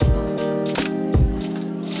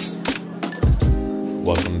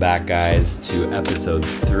Welcome back, guys, to episode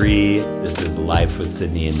 3. This is Life with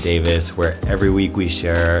Sydney and Davis, where every week we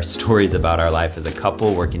share stories about our life as a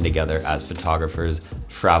couple working together as photographers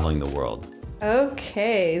traveling the world.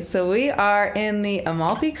 Okay, so we are in the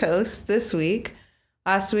Amalfi Coast this week.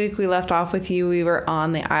 Last week we left off with you. We were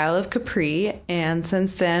on the Isle of Capri, and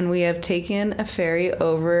since then we have taken a ferry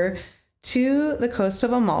over to the coast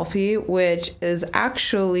of Amalfi, which is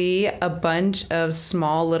actually a bunch of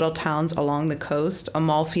small little towns along the coast.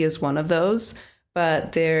 Amalfi is one of those,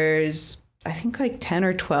 but there's, I think, like 10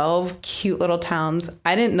 or 12 cute little towns.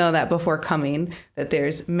 I didn't know that before coming, that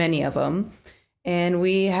there's many of them. And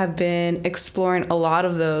we have been exploring a lot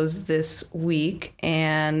of those this week.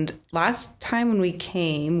 And last time when we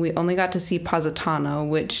came, we only got to see Positano,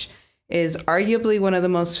 which is arguably one of the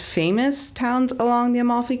most famous towns along the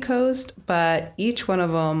Amalfi Coast, but each one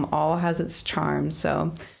of them all has its charm.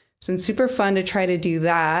 So it's been super fun to try to do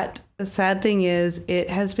that. The sad thing is it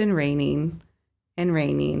has been raining and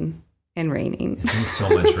raining and raining. It's been so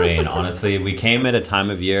much rain. Honestly, we came at a time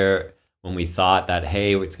of year when we thought that,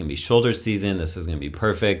 hey, it's going to be shoulder season. This is going to be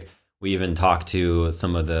perfect. We even talked to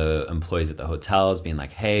some of the employees at the hotels being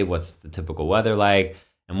like, hey, what's the typical weather like?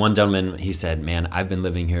 And one gentleman, he said, man, I've been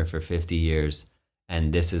living here for 50 years,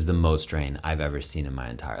 and this is the most rain I've ever seen in my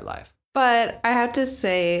entire life. But I have to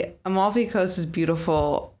say, Amalfi Coast is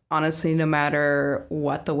beautiful, honestly, no matter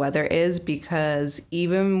what the weather is, because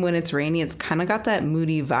even when it's rainy, it's kind of got that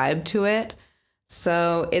moody vibe to it.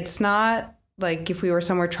 So it's not like if we were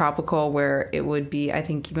somewhere tropical where it would be, I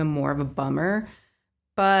think, even more of a bummer.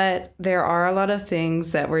 But there are a lot of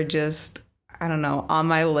things that were just, I don't know, on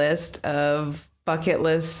my list of bucket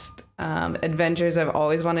list adventures I've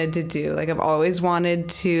always wanted to do. Like, I've always wanted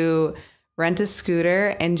to rent a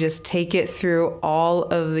scooter and just take it through all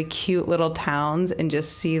of the cute little towns and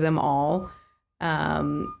just see them all.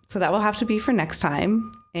 So that will have to be for next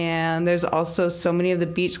time. And there's also so many of the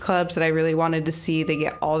beach clubs that I really wanted to see. They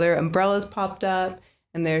get all their umbrellas popped up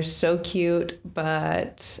and they're so cute.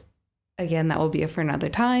 But again, that will be for another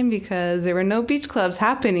time because there were no beach clubs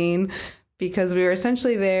happening because we were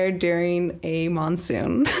essentially there during a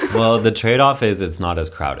monsoon. Well, the trade-off is it's not as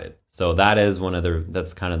crowded. So that is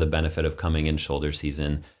that's kind of the benefit of coming in shoulder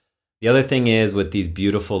season. The other thing is with these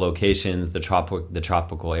beautiful locations, the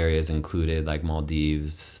tropical areas included, like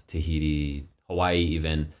Maldives, Tahiti, Hawaii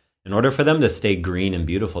even, in order for them to stay green and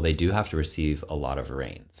beautiful, they do have to receive a lot of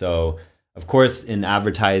rain. So, of course, in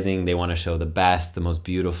advertising, they want to show the best, the most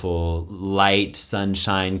beautiful, light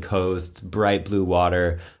sunshine coasts, bright blue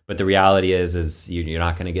water. But the reality is you're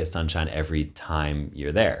not going to get sunshine every time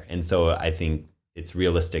you're there. And so I think it's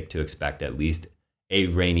realistic to expect at least a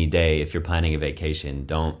rainy day. If you're planning a vacation,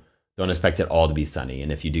 don't expect it all to be sunny.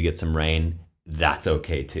 And if you do get some rain, that's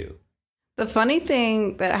okay too. The funny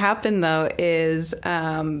thing that happened, though, is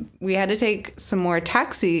we had to take some more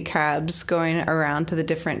taxi cabs going around to the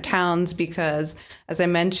different towns because, as I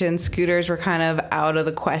mentioned, scooters were kind of out of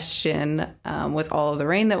the question with all of the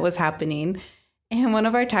rain that was happening. And one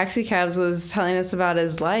of our taxi cabs was telling us about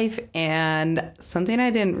his life. And something I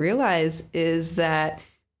didn't realize is that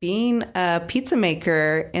being a pizza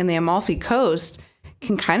maker in the Amalfi Coast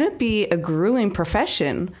can kind of be a grueling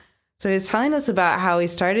profession. So he was telling us about how he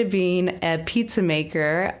started being a pizza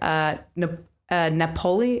maker,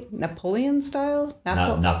 Napoleon style?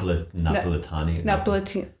 Napolitano.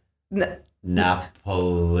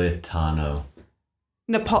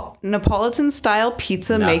 Napolitan style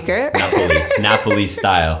pizza maker. Napoli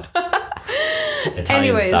style.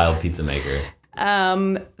 Italian style pizza maker.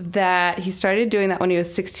 That he started doing that when he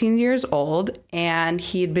was 16 years old, and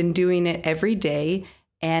he had been doing it every day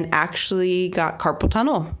and actually got carpal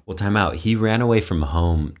tunnel. Well, time out. He ran away from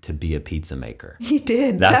home to be a pizza maker. He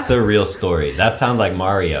did. That's the real story. That sounds like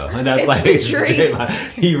Mario. That's like a straight line.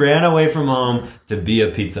 He ran away from home to be a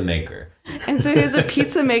pizza maker. And so he was a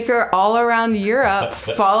pizza maker all around Europe,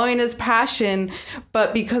 following his passion.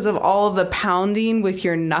 But because of all of the pounding with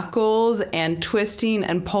your knuckles and twisting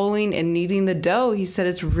and pulling and kneading the dough, he said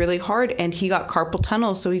it's really hard. And he got carpal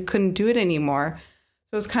tunnel, so he couldn't do it anymore.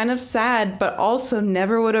 So it was kind of sad, but also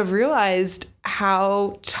never would have realized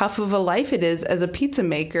how tough of a life it is as a pizza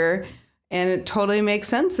maker. And it totally makes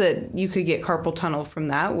sense that you could get carpal tunnel from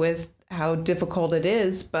that with how difficult it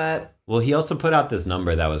is. But well, he also put out this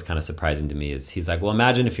number that was kind of surprising to me. He's like, well,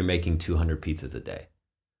 imagine if you're making 200 pizzas a day.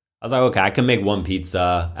 I was like, okay, I can make one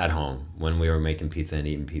pizza at home when we were making pizza and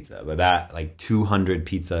eating pizza. But that, like 200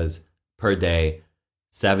 pizzas per day,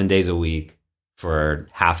 7 days a week for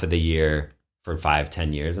half of the year for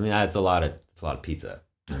 5-10 years. I mean, that's a lot of pizza.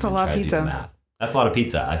 That's a lot of pizza. That's a lot of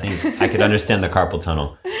pizza. I think I could understand the carpal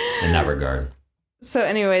tunnel in that regard. So,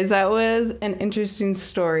 anyways, that was an interesting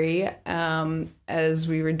story. As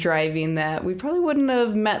we were driving, that we probably wouldn't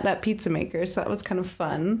have met that pizza maker, so that was kind of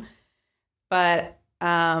fun. But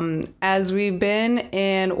as we've been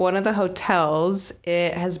in one of the hotels,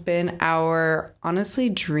 it has been our honestly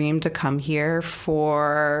dream to come here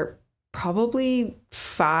for probably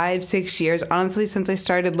 5-6 years. Honestly, since I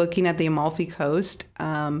started looking at the Amalfi Coast,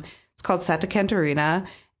 it's called Santa Caterina.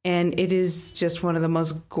 And it is just one of the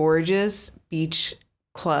most gorgeous beach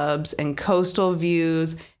clubs and coastal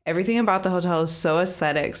views. Everything about the hotel is so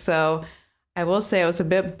aesthetic. So I will say I was a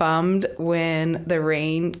bit bummed when the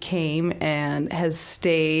rain came and has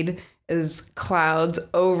stayed as clouds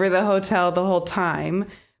over the hotel the whole time.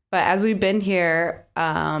 But as we've been here,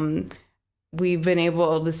 we've been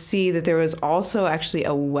able to see that there was also actually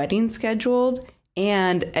a wedding scheduled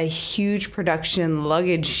and a huge production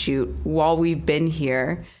luggage shoot while we've been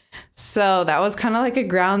here. So that was kind of like a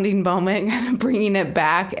grounding moment, kind of bringing it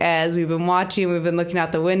back as we've been watching. We've been looking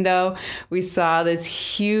out the window. We saw this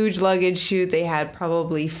huge luggage shoot. They had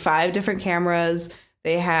probably 5 different cameras.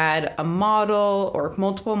 They had a model or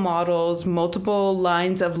multiple models, multiple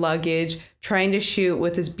lines of luggage trying to shoot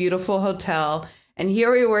with this beautiful hotel. And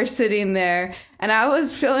here we were sitting there, and I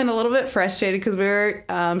was feeling a little bit frustrated because we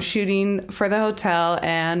were shooting for the hotel,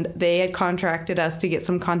 and they had contracted us to get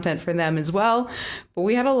some content for them as well. But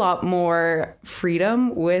we had a lot more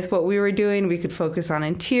freedom with what we were doing. We could focus on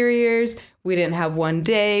interiors. We didn't have one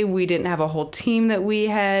day. We didn't have a whole team that we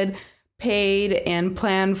had paid and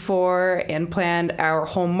planned for and planned our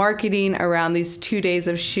whole marketing around these 2 days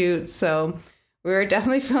of shoot. So we were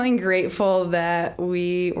definitely feeling grateful that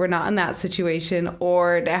we were not in that situation,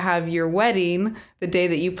 or to have your wedding, the day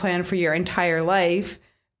that you plan for your entire life,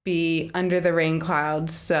 be under the rain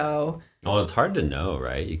clouds. So, well, it's hard to know,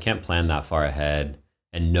 right? You can't plan that far ahead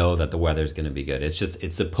and know that the weather's going to be good.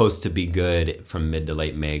 It's supposed to be good from mid to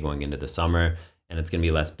late May going into the summer, and it's going to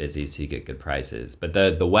be less busy, so you get good prices. But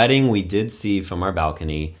the wedding we did see from our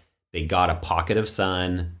balcony, they got a pocket of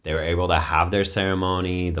sun. They were able to have their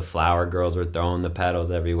ceremony. The flower girls were throwing the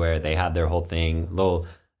petals everywhere. They had their whole thing. I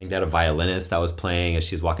think they had a violinist that was playing as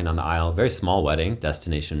she's walking down the aisle. Very small wedding,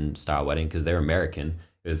 destination style wedding, because they're American.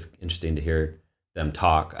 It was interesting to hear them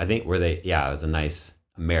talk. I think it was a nice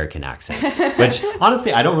American accent, which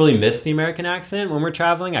honestly, I don't really miss the American accent when we're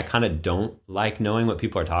traveling. I kind of don't like knowing what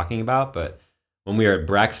people are talking about, but when we were at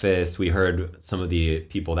breakfast, we heard some of the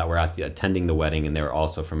people that were attending the wedding, and they were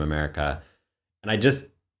also from America. And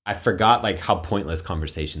I forgot like how pointless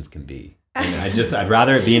conversations can be. And I'd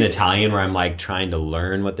rather it be in Italian where I'm like trying to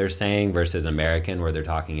learn what they're saying versus American where they're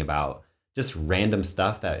talking about just random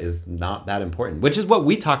stuff that is not that important, which is what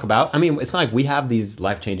we talk about. I mean, it's not like we have these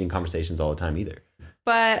life-changing conversations all the time either.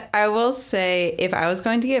 But I will say, if I was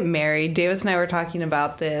going to get married, Davis and I were talking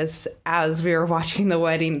about this as we were watching the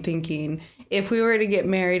wedding, thinking, if we were to get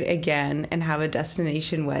married again and have a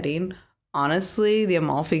destination wedding, honestly, the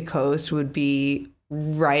Amalfi Coast would be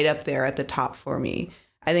right up there at the top for me.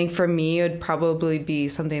 I think for me, it would probably be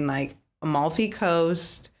something like Amalfi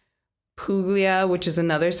Coast, Puglia, which is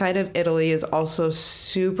another side of Italy, is also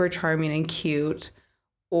super charming and cute.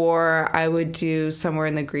 Or I would do somewhere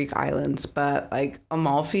in the Greek islands, but like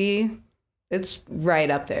Amalfi, it's right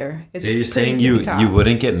up there. So you're saying you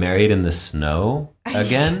wouldn't get married in the snow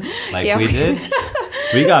again, like we did?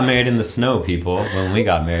 We got married in the snow, people. When we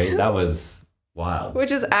got married, that was wild.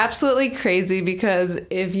 Which is absolutely crazy, because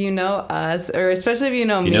if you know us, or especially if you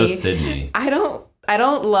know me, you know Sydney. I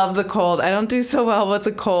don't love the cold. I don't do so well with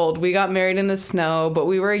the cold. We got married in the snow, but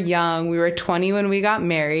we were young. We were 20 when we got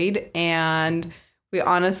married, and we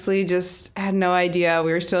honestly just had no idea.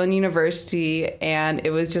 We were still in university, and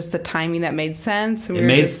it was just the timing that made sense. And it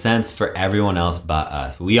made sense for everyone else but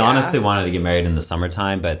us. We honestly wanted to get married in the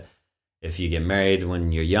summertime, but if you get married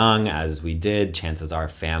when you're young, as we did, chances are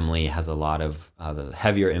family has a lot of the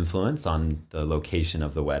heavier influence on the location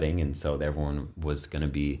of the wedding, and so everyone was going to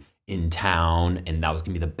be in town, and that was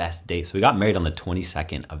going to be the best date. So we got married on the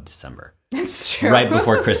 22nd of December. That's true. Right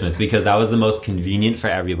before Christmas, because that was the most convenient for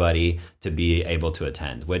everybody to be able to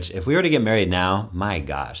attend, which if we were to get married now, my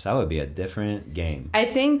gosh, that would be a different game. I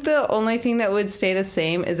think the only thing that would stay the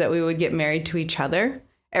same is that we would get married to each other.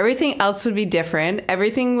 Everything else would be different.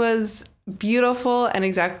 Everything was beautiful and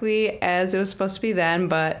exactly as it was supposed to be then,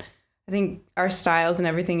 but I think our styles and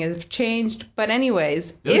everything have changed. But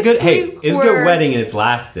anyways, it's a good wedding and it's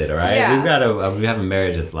lasted, all right? Yeah. We have a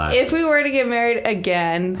marriage that's lasted. If we were to get married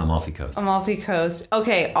again, Amalfi Coast.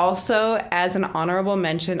 Okay, also as an honorable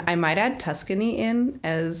mention, I might add Tuscany in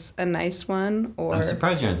as a nice one. Or I'm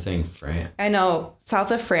surprised you aren't saying France. I know,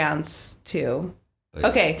 south of France too. But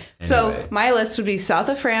okay, anyway. So my list would be south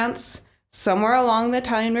of France, somewhere along the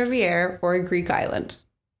Italian Riviera or a Greek island.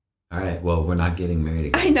 All right. Well, we're not getting married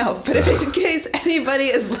again. I know, but if in case anybody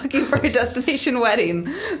is looking for a destination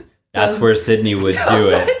wedding, that's where Sydney would do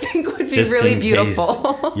it. I think would be just really in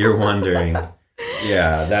beautiful. Case you're wondering.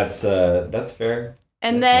 Yeah, that's fair.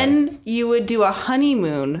 And that's then nice. you would do a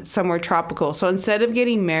honeymoon somewhere tropical. So instead of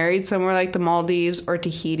getting married somewhere like the Maldives or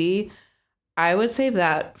Tahiti, I would save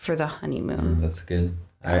that for the honeymoon. That's good.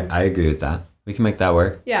 I agree with that. We can make that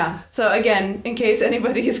work. Yeah. So again, in case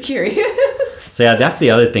anybody is curious. So yeah, that's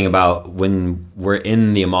the other thing about when we're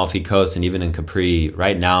in the Amalfi Coast and even in Capri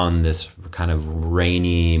right now in this kind of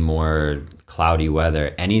rainy, more cloudy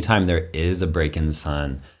weather, anytime there is a break in the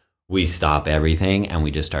sun, we stop everything and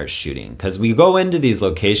we just start shooting. Because we go into these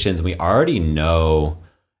locations and we already know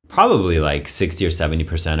probably like 60 or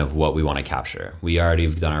 70% of what we want to capture. We already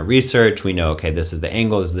have done our research. We know, okay, this is the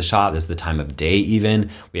angle, this is the shot, this is the time of day even.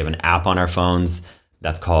 We have an app on our phones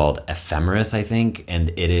that's called Ephemeris, I think.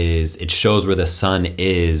 And it shows where the sun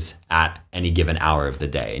is at any given hour of the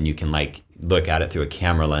day. And you can like look at it through a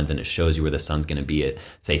camera lens and it shows you where the sun's going to be at,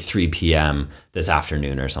 say, 3 p.m. this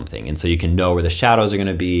afternoon or something. And so you can know where the shadows are going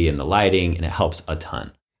to be and the lighting, and it helps a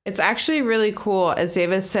ton. It's actually really cool, as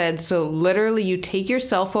David said. So literally you take your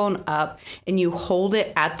cell phone up and you hold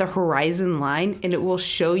it at the horizon line and it will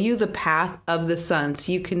show you the path of the sun.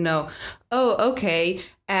 So you can know, oh, okay,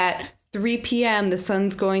 at 3 p.m. the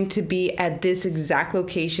sun's going to be at this exact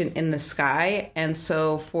location in the sky. And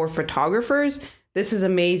so for photographers, this is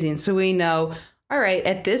amazing. So we know, all right,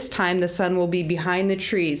 at this time the sun will be behind the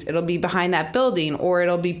trees. It'll be behind that building, or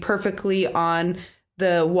it'll be perfectly on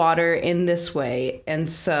the water in this way. And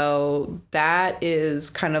so that is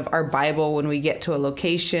kind of our Bible when we get to a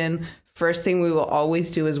location. First thing we will always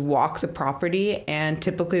do is walk the property, and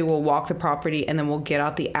typically we'll walk the property and then we'll get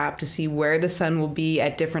out the app to see where the sun will be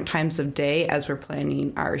at different times of day as we're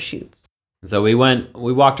planning our shoots. So we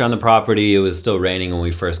walked around the property. It was still raining when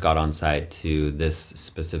we first got on site to this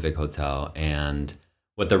specific hotel. And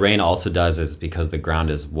what the rain also does is, because the ground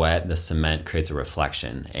is wet, the cement creates a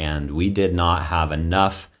reflection. And we did not have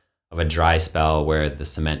enough of a dry spell where the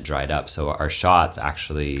cement dried up. So our shots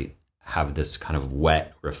actually have this kind of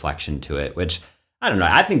wet reflection to it, which, I don't know,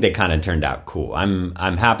 I think they kind of turned out cool. I'm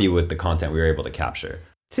happy with the content we were able to capture.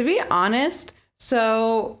 To be honest,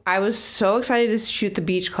 so I was so excited to shoot the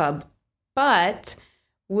beach club, but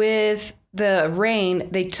with the rain,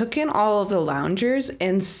 they took in all of the loungers,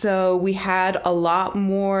 and so we had a lot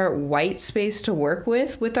more white space to work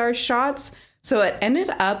with our shots. So it ended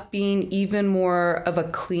up being even more of a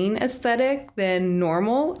clean aesthetic than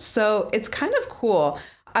normal. So it's kind of cool.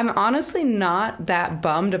 I'm honestly not that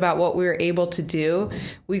bummed about what we were able to do.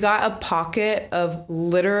 We got a pocket of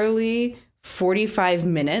literally 45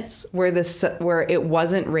 minutes where it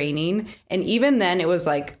wasn't raining, and even then it was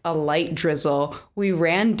like a light drizzle. We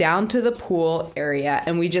ran down to the pool area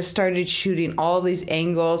and we just started shooting all these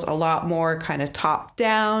angles, a lot more kind of top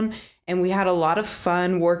down, and we had a lot of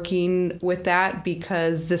fun working with that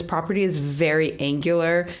because this property is very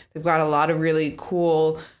angular. They've got a lot of really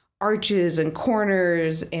cool arches and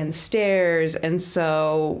corners and stairs, and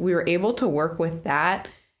so we were able to work with that,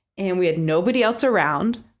 and we had nobody else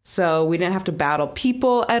around. So we didn't have to battle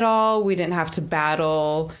people at all. We didn't have to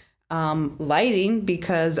battle lighting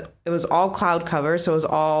because it was all cloud cover. So it was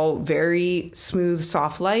all very smooth,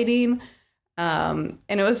 soft lighting. And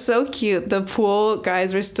it was so cute. The pool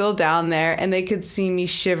guys were still down there and they could see me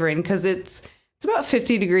shivering because it's about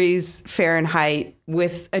 50 degrees Fahrenheit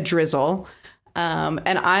with a drizzle.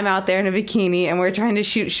 And I'm out there in a bikini and we're trying to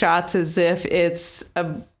shoot shots as if it's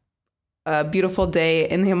a beautiful day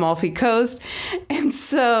in the Amalfi Coast. And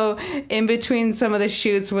so in between some of the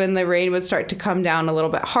shoots, when the rain would start to come down a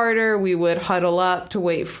little bit harder, we would huddle up to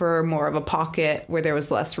wait for more of a pocket where there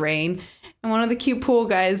was less rain. And one of the cute pool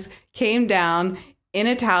guys came down in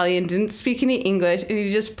Italian, didn't speak any English, and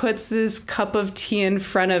he just puts this cup of tea in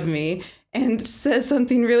front of me and says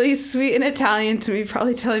something really sweet in Italian to me,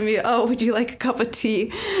 probably telling me, oh, would you like a cup of tea?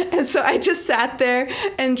 And so I just sat there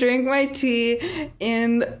and drank my tea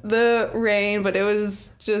in the rain, but it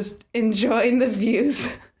was just enjoying the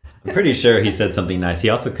views. I'm pretty sure he said something nice. He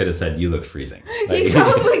also could have said, you look freezing. Like, he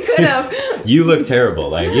probably could have. You look terrible.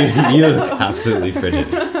 Like you look absolutely frigid.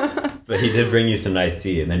 But he did bring you some nice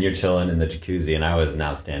tea, and then you're chilling in the jacuzzi, and I was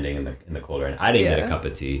now standing in the cold rain. I didn't get a cup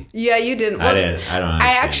of tea. Yeah, you didn't. Well, I didn't. I don't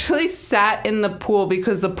understand. I actually sat in the pool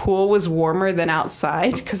because the pool was warmer than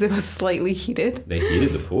outside because it was slightly heated. They heated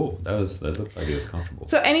the pool. That looked like it was comfortable.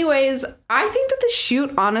 So anyways, I think that the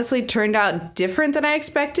shoot honestly turned out different than I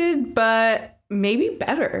expected, but maybe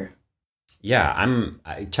better.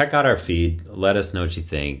 check out our feed. Let us know what you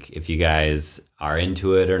think. If you guys are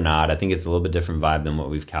into it or not. I think it's a little bit different vibe than what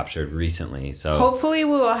we've captured recently. So hopefully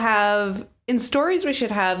we will have in stories. We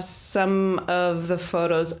should have some of the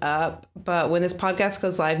photos up, but when this podcast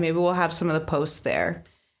goes live, maybe we'll have some of the posts there.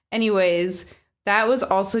 Anyways, that was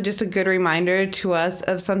also just a good reminder to us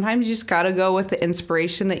of sometimes you just got to go with the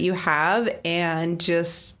inspiration that you have and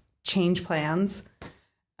just change plans.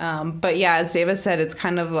 But yeah, as Davis said, it's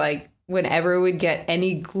kind of like whenever we'd get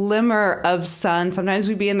any glimmer of sun, sometimes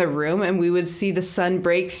we'd be in the room and we would see the sun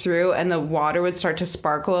break through and the water would start to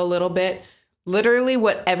sparkle a little bit. Literally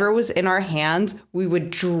whatever was in our hands, we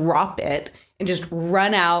would drop it and just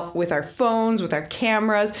run out with our phones, with our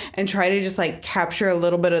cameras, and try to just like capture a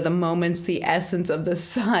little bit of the moments, the essence of the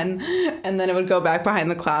sun. And then it would go back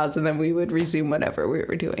behind the clouds and then we would resume whatever we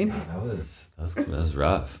were doing. That was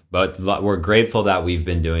rough. But we're grateful that we've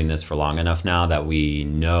been doing this for long enough now that we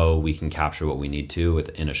know we can capture what we need to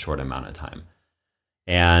within a short amount of time.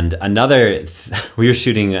 And we were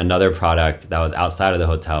shooting another product that was outside of the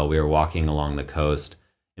hotel. We were walking along the coast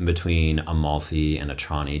in between Amalfi and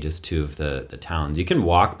Atrani, just two of the towns. You can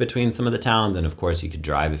walk between some of the towns, and of course you could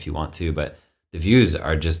drive if you want to, but the views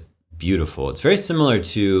are just beautiful. It's very similar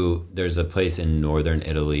to, there's a place in northern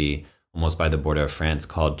Italy, almost by the border of France,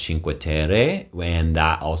 called Cinque Terre, and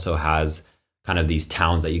that also has kind of these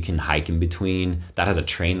towns that you can hike in between. That has a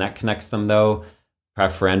train that connects them though.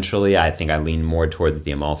 Preferentially, I think I lean more towards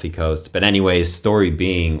the Amalfi Coast. But anyways, story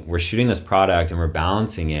being, we're shooting this product and we're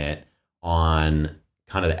balancing it on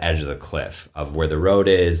kind of the edge of the cliff of where the road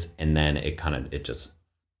is, and then it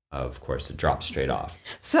drops straight off.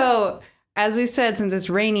 So as we said, since it's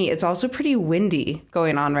rainy, it's also pretty windy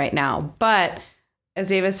going on right now. But as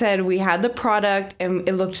David said, we had the product and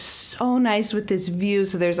it looked so nice with this view.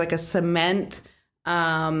 So there's like a cement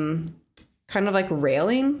kind of like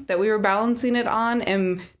railing that we were balancing it on,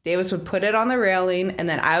 and Davis would put it on the railing and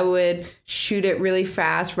then I would shoot it really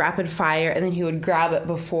fast, rapid fire, and then he would grab it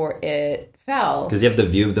before it fell. Because you have the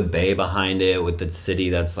view of the bay behind it with the city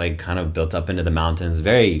that's like kind of built up into the mountains.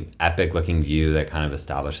 Very epic looking view that kind of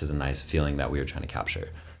establishes a nice feeling that we were trying to capture.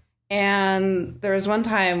 And there was one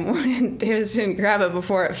time when Davis didn't grab it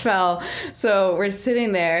before it fell. So we're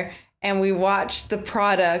sitting there and we watched the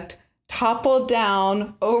product topple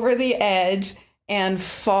down over the edge and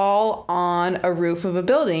fall on a roof of a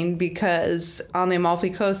building, because on the Amalfi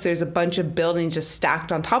Coast, there's a bunch of buildings just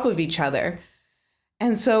stacked on top of each other.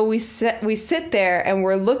 And so we sit there and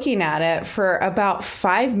we're looking at it for about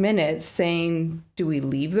 5 minutes saying, do we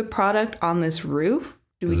leave the product on this roof?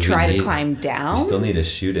 Do we try to climb down? We still need to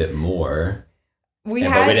shoot it more. But we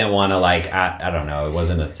didn't want to I don't know. It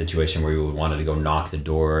wasn't a situation where we wanted to go knock the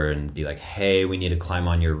door and be like, hey, we need to climb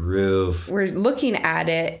on your roof. We're looking at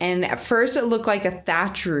it, and at first it looked like a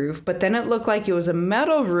thatch roof, but then it looked like it was a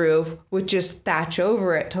metal roof with just thatch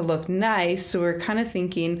over it to look nice. So we're kind of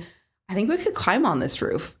thinking, I think we could climb on this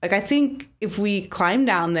roof. Like, I think if we climb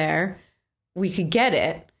down there, we could get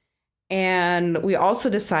it. And we also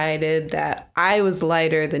decided that I was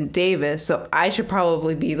lighter than Davis, so I should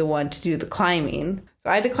probably be the one to do the climbing.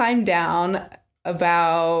 So I had to climb down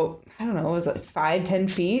about, I don't know, it was like 5-10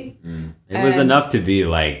 feet. It was enough to be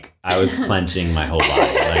like, I was clenching my whole body.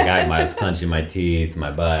 Like I was clenching my teeth,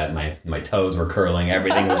 my butt, my toes were curling.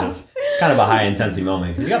 Everything was just kind of a high intensity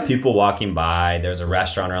moment. Because you got people walking by. There's a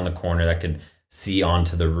restaurant around the corner that could see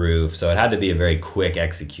onto the roof. So it had to be a very quick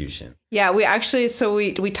execution. Yeah, we actually,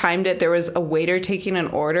 we timed it. There was a waiter taking an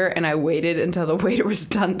order, and I waited until the waiter was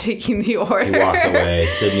done taking the order. He walked away.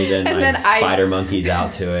 Sydney then spider monkeys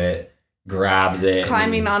out to it, grabs it.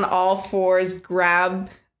 Climbing on all fours, grab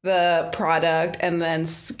the product, and then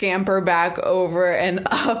scamper back over and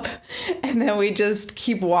up. And then we just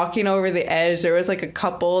keep walking over the edge. There was like a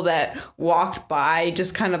couple that walked by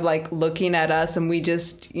just kind of like looking at us, and we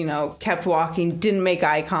just, kept walking, didn't make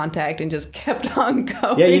eye contact, and just kept on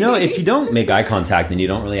going. Yeah, if you don't make eye contact, then you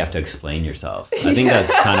don't really have to explain yourself. I think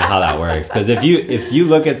that's kind of how that works. Because if you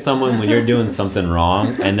look at someone when you're doing something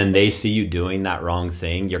wrong and then they see you doing that wrong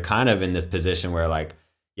thing, you're kind of in this position where like,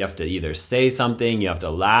 you have to either say something, you have to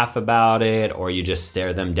laugh about it, or you just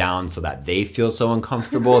stare them down so that they feel so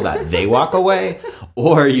uncomfortable that they walk away,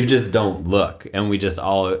 or you just don't look. And we just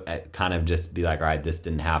all kind of just be like, all right, this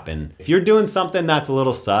didn't happen. If you're doing something that's a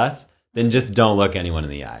little sus, then just don't look anyone in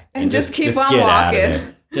the eye. And just keep on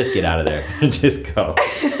walking. Just get out of there and just go.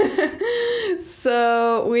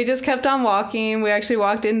 So we just kept on walking. We actually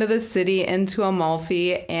walked into the city, into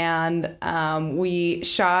Amalfi, and we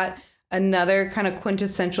shot. Another kind of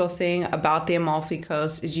quintessential thing about the Amalfi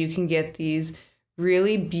Coast is you can get these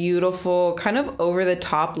really beautiful, kind of over the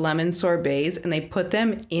top lemon sorbets, and they put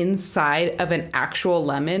them inside of an actual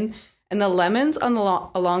lemon. And the lemons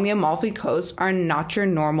along the Amalfi Coast are not your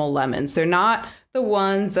normal lemons. They're not the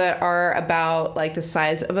ones that are about like the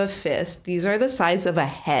size of a fist. These are the size of a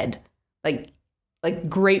head, like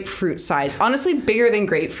grapefruit size. Honestly, bigger than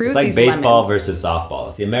grapefruit. It's like these baseball lemons. versus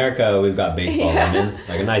softball. See, America, we've got baseball lemons,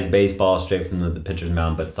 like a nice baseball straight from the pitcher's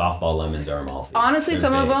mound, but softball lemons are Amalfi. Honestly,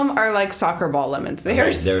 some of them are like soccer ball lemons.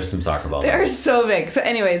 There's some soccer ball lemons. They're so big. So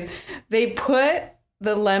anyways, they put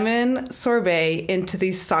the lemon sorbet into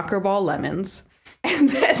these soccer ball lemons. And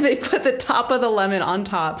then they put the top of the lemon on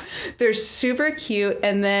top. They're super cute.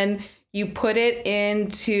 And then you put it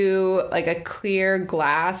into like a clear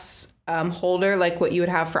glass holder, like what you would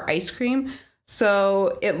have for ice cream.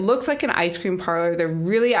 So it looks like an ice cream parlor. They're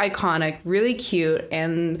really iconic, really cute.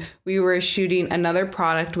 And we were shooting another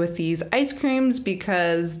product with these ice creams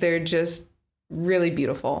because they're just really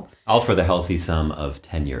beautiful. All for the healthy sum of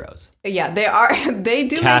 10 euros. Yeah, they are. They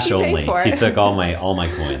do cash make you only. pay for it. He took all my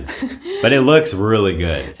coins. But it looks really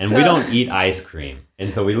good. And we don't eat ice cream.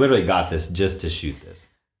 And so we literally got this just to shoot this.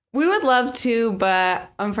 We would love to, but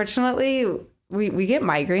unfortunately, we get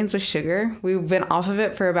migraines with sugar. We've been off of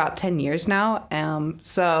it for about 10 years now.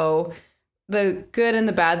 So the good and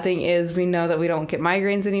the bad thing is we know that we don't get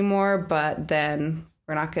migraines anymore, but then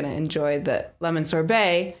we're not going to enjoy the lemon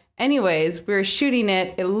sorbet. Anyways, we were shooting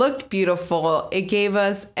it. It looked beautiful. It gave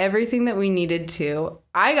us everything that we needed to.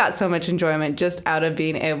 I got so much enjoyment just out of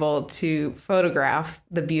being able to photograph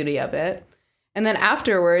the beauty of it. And then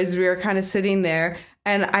afterwards, we were kind of sitting there,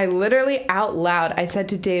 and I literally out loud, I said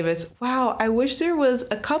to Davis, wow, I wish there was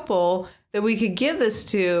a couple that we could give this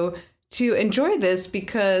to enjoy this,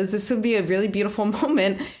 because this would be a really beautiful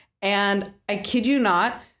moment. And I kid you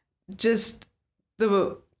not, just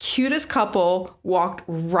the cutest couple walked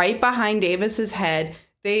right behind Davis's head.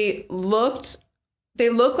 They looked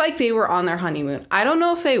like they were on their honeymoon. I don't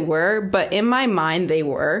know if they were, but in my mind they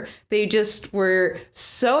were. They just were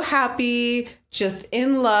so happy, just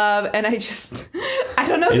in love, and I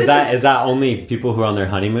don't know if is that only people who are on their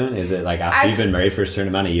honeymoon? Is it like after you've been married for a certain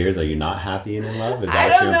amount of years, are you not happy and in love? Is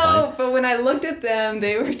that I don't know, but when I looked at them,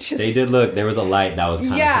 they were just... They did look, there was a light that was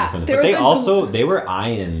kind of coming from them. But they were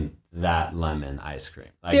eyeing that lemon ice cream.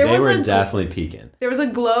 Like they were definitely peeking. There was a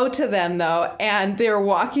glow to them though, and they were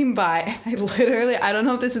walking by, and I don't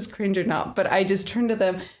know if this is cringe or not, but I just turned to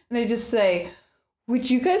them and I just say, would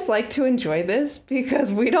you guys like to enjoy this?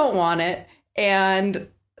 Because we don't want it. And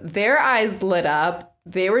their eyes lit up.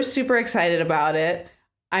 They were super excited about it.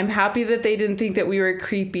 I'm happy that they didn't think that we were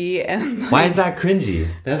creepy. And why is that cringy?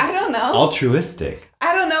 That's I don't know. Altruistic.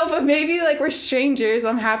 I don't know, but maybe like we're strangers.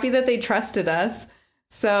 I'm happy that they trusted us.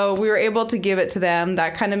 So we were able to give it to them.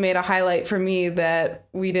 That kind of made a highlight for me that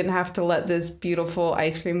we didn't have to let this beautiful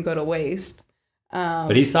ice cream go to waste.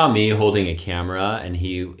 But he saw me holding a camera, and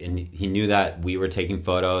he knew that we were taking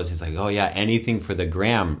photos. He's like, oh yeah, anything for the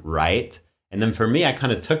gram, right? And then for me, I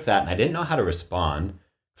kind of took that and I didn't know how to respond.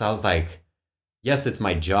 So I was like, yes, it's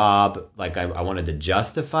my job. Like I wanted to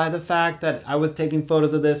justify the fact that I was taking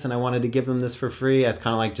photos of this and I wanted to give them this for free. I was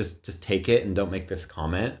kind of like, just take it and don't make this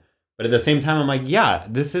comment. But at the same time, I'm like, yeah,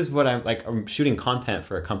 this is what I'm shooting content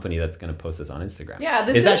for a company that's going to post this on Instagram. Yeah,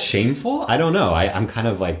 is that shameful? I don't know. I'm kind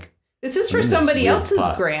of like... This is for somebody else's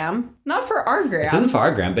gram, not for our gram. This isn't for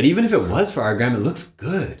our gram, but even if it was for our gram, it looks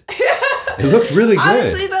good. It looked really good.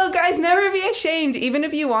 Honestly, though, guys, never be ashamed. Even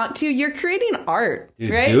if you want to, you're creating art, dude,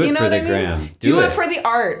 right? Do it for the gram. Do it for the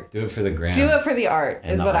art. Do it for the gram. Do it for the art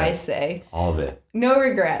is what I say. All of it. No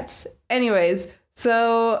regrets. Anyways,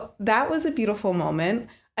 so that was a beautiful moment.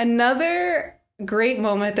 Another great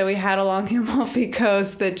moment that we had along the Amalfi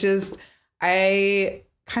Coast that I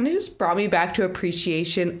kind of just brought me back to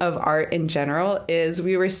appreciation of art in general is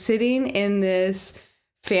we were sitting in this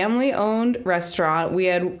family-owned restaurant. We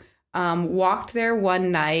had walked there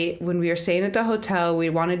one night when we were staying at the hotel. We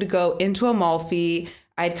wanted to go into Amalfi.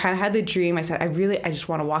 I'd kind of had the dream. I said, I just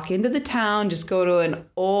want to walk into the town, just go to an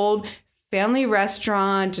old family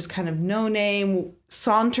restaurant, just kind of no name,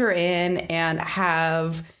 saunter in and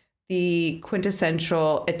have the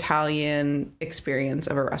quintessential Italian experience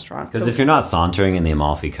of a restaurant. Because if you're not sauntering in the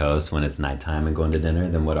Amalfi Coast when it's nighttime and going to dinner,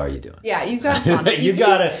 then what are you doing? Yeah, you've got to saunter.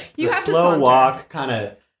 you have slow walk, kind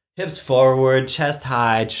of hips forward, chest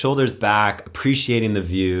high, shoulders back, appreciating the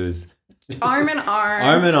views. Arm in arm.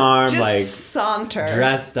 Arm in arm, just like saunter.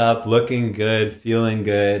 Dressed up, looking good, feeling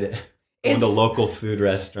good. In the local food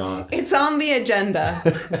restaurant. It's on the agenda.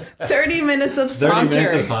 30 minutes of sauntering. 30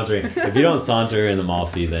 minutes of sauntering. If you don't saunter in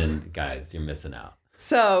Amalfi, then guys, you're missing out.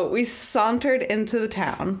 So we sauntered into the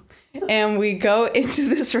town and we go into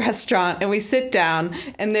this restaurant and we sit down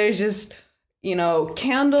and there's just,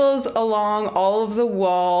 candles along all of the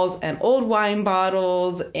walls and old wine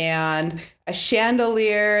bottles and a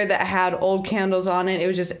chandelier that had old candles on it. It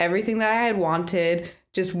was just everything that I had wanted.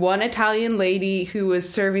 Just one Italian lady who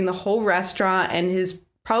was serving the whole restaurant and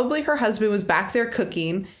probably her husband was back there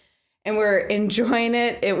cooking and we're enjoying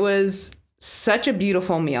it. It was such a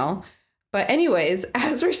beautiful meal. But anyways,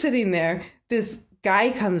 as we're sitting there, this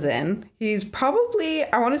guy comes in. He's probably,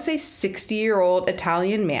 I want to say 60-year-old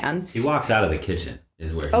Italian man. He walks out of the kitchen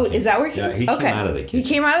is where he Oh, came. is that where he came out of the kitchen. He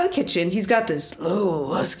came out of the kitchen. He's got this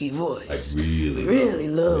low, husky voice. Like really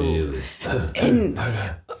low. Really. And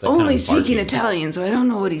only speaking Italian, so I don't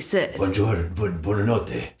know what he said. Buongiorno,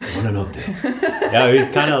 buonanotte, buonanotte. Yeah, he's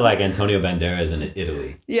kind of like Antonio Banderas in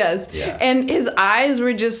Italy. Yes. Yeah. And his eyes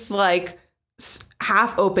were just like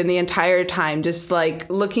half open the entire time, just like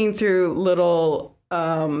looking through little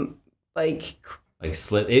like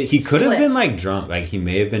slit. He could have been like drunk. Like he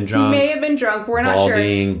may have been drunk. We're not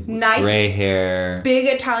balding, sure. Nice gray hair, big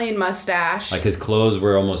Italian mustache. Like his clothes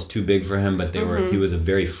were almost too big for him, but they were. He was a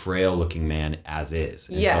very frail looking man as is,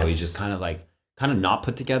 and so he just kind of not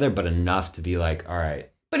put together, but enough to be like, all right.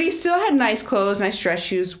 But he still had nice clothes, nice dress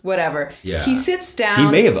shoes, whatever. Yeah. He sits down. He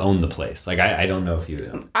may have owned the place. Like, I don't know if he...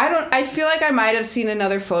 I feel like I might have seen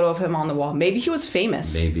another photo of him on the wall. Maybe he was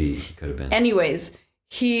famous. Maybe he could have been. Anyways,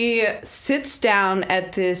 he sits down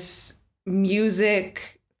at this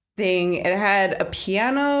music thing. It had a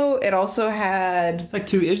piano. It also had...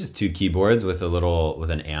 It's just two keyboards with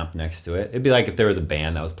an amp next to it. It'd be like if there was a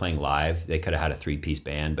band that was playing live, they could have had a 3-piece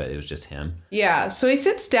band, but it was just him. Yeah. So he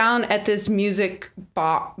sits down at this music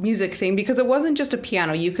thing because it wasn't just a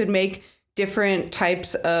piano. You could make different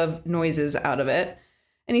types of noises out of it.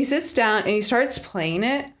 And he sits down and he starts playing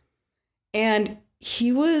it. And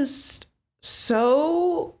he was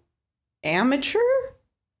so amateur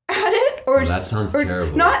at it, that sounds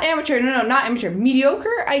terrible. Not amateur. No, not amateur.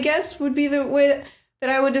 Mediocre, I guess, would be the way that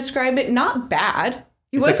I would describe it. Not bad.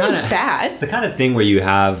 He wasn't bad. It's the kind of thing where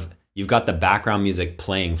you've got the background music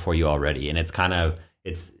playing for you already, and it's kind of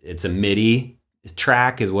it's a MIDI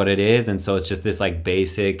track is what it is, and so it's just this like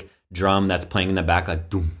basic drum that's playing in the back like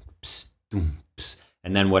doom pss, doom pss.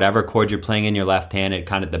 And then whatever chord you're playing in your left hand, it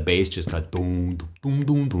kind of the bass just kind of doom doom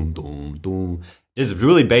doom doom doom doom. Just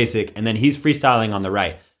really basic, and then he's freestyling on the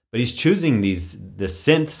right. But he's choosing the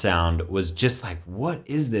synth sound was just like, what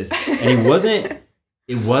is this? And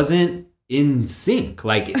it wasn't in sync.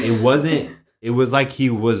 Like it was like he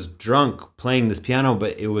was drunk playing this piano,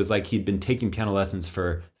 but it was like he'd been taking piano lessons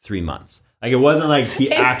for 3 months. Like it wasn't like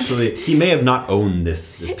he may have not owned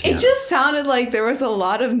this piano. It just sounded like there was a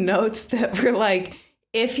lot of notes that were like,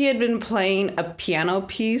 if he had been playing a piano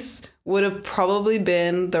piece, would have probably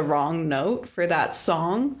been the wrong note for that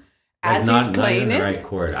song. As he's playing not it, the right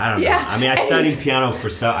chord. I don't know. I mean, I studied piano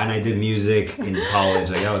and I did music in college.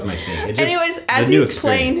 Like that was my thing. Anyways, as he's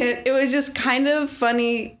playing it, it was just kind of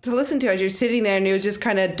funny to listen to as you're sitting there, and it was just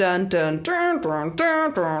kind of dun dun dun dun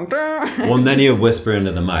dun dun dun. Well, and then you whisper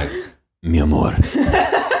into the mic, "Mi amor."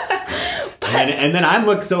 and then I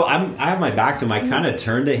have my back to him. I kind of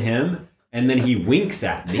turn to him, and then he winks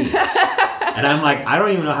at me. And I'm like, I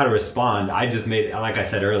don't even know how to respond. I just like I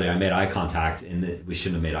said earlier, I made eye contact, and we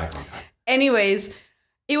shouldn't have made eye contact. Anyways,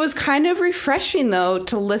 it was kind of refreshing, though,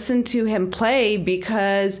 to listen to him play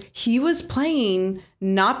because he was playing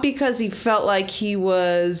not because he felt like he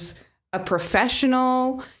was a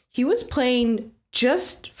professional. He was playing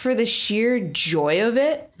just for the sheer joy of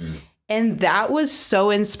it. Mm. And that was so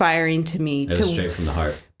inspiring to me. It was straight from the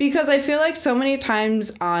heart. Because I feel like so many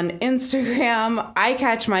times on Instagram, I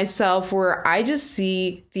catch myself where I just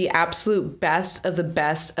see the absolute best of the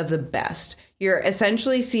best of the best. You're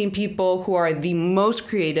essentially seeing people who are the most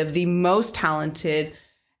creative, the most talented.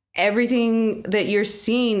 Everything that you're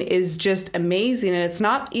seeing is just amazing. And it's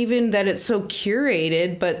not even that it's so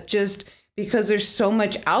curated, but just because there's so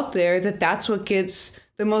much out there that's what gets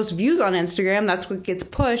the most views on Instagram. That's what gets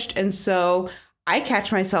pushed. And so I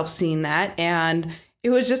catch myself seeing that. And it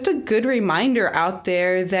was just a good reminder out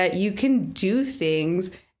there that you can do things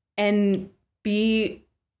and be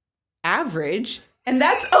average, and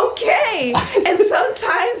that's okay. And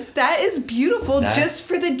sometimes that is beautiful just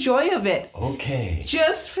for the joy of it. Okay.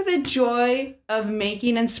 Just for the joy of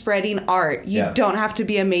making and spreading art. You don't have to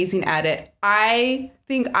be amazing at it. I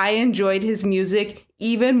think I enjoyed his music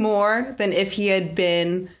even more than if he had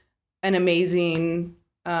been an amazing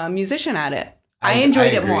musician at it. I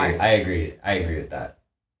enjoyed it more. I agree with that.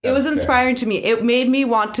 It was inspiring to me. It made me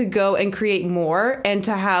want to go and create more and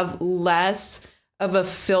to have less of a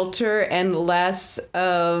filter and less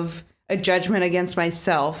of a judgment against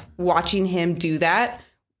myself watching him do that.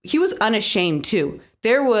 He was unashamed too.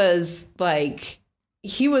 There was like,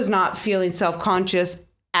 he was not feeling self-conscious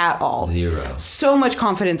at all. Zero. So much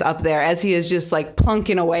confidence up there as he is just like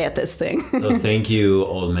plunking away at this thing. So thank you,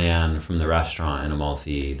 old man from the restaurant in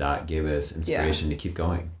Amalfi. That gave us inspiration to keep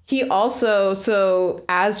going. He also, so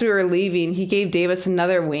as we were leaving, he gave Davis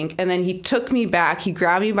another wink, and then he took me back. He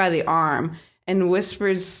grabbed me by the arm and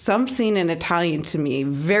whispered something in Italian to me,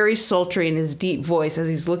 very sultry in his deep voice as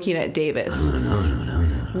he's looking at Davis. No.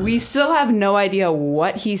 We still have no idea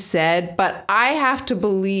what he said, but I have to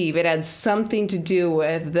believe it had something to do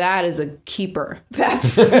with that is a keeper.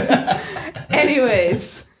 That's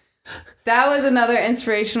anyways. That was another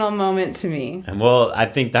inspirational moment to me. And well, I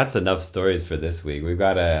think that's enough stories for this week. We've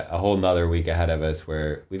got a whole nother week ahead of us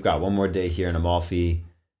where we've got one more day here in Amalfi,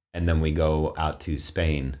 and then we go out to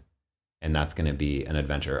Spain, and that's going to be an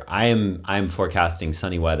adventure. I'm forecasting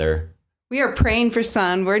sunny weather. We are praying for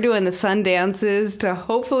sun. We're doing the sun dances to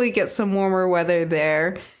hopefully get some warmer weather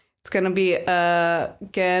there. It's going to be,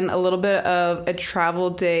 again, a little bit of a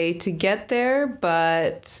travel day to get there,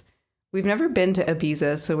 but we've never been to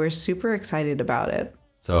Ibiza, so we're super excited about it.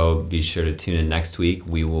 So be sure to tune in next week.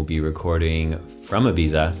 We will be recording from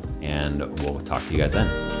Ibiza, and we'll talk to you guys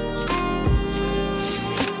then.